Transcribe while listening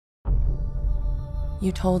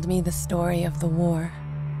You told me the story of the war,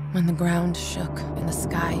 when the ground shook and the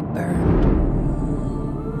sky burned.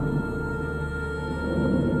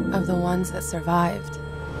 Of the ones that survived,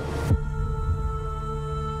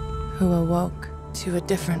 who awoke to a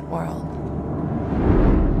different world,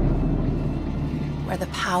 where the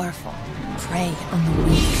powerful prey on the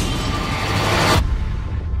weak.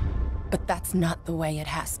 But that's not the way it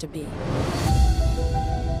has to be.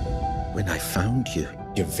 When I found you,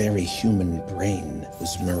 your very human brain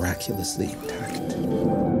was miraculously intact.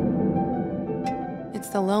 It's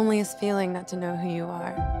the loneliest feeling not to know who you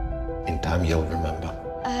are. In time, you'll remember.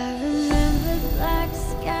 I remember black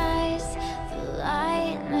skies, the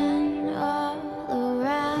lightning all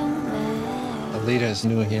around me. Alita is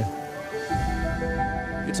new here.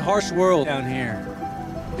 It's a harsh world down here.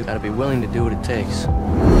 You gotta be willing to do what it takes.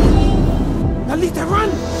 Alita,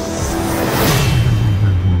 run!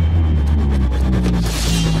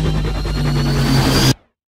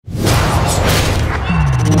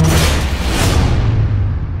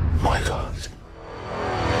 My God.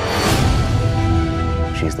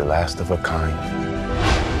 She's the last of her kind.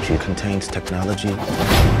 She contains technology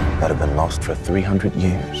that have been lost for 300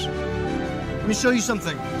 years. Let me show you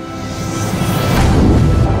something.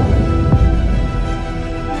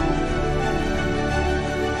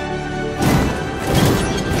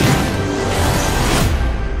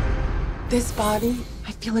 This body,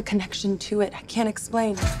 I feel a connection to it. I can't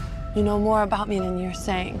explain. You know more about me than you're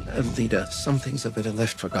saying. Alita, some things are better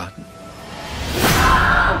left forgotten.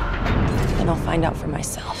 Then I'll find out for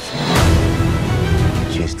myself.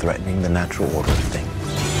 She's threatening the natural order of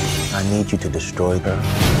things. I need you to destroy her.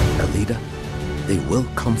 Alita, they will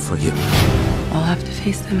come for you. I'll have to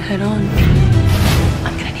face them head on.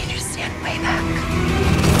 I'm gonna need you to stand way back.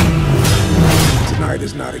 Tonight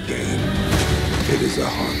is not a game. It is a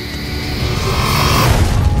hunt.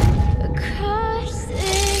 Across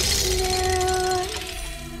this new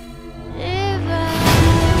river.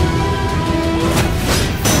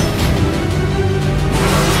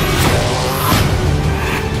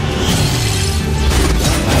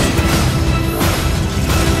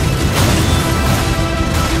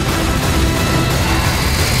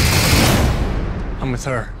 I'm with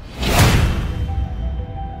her.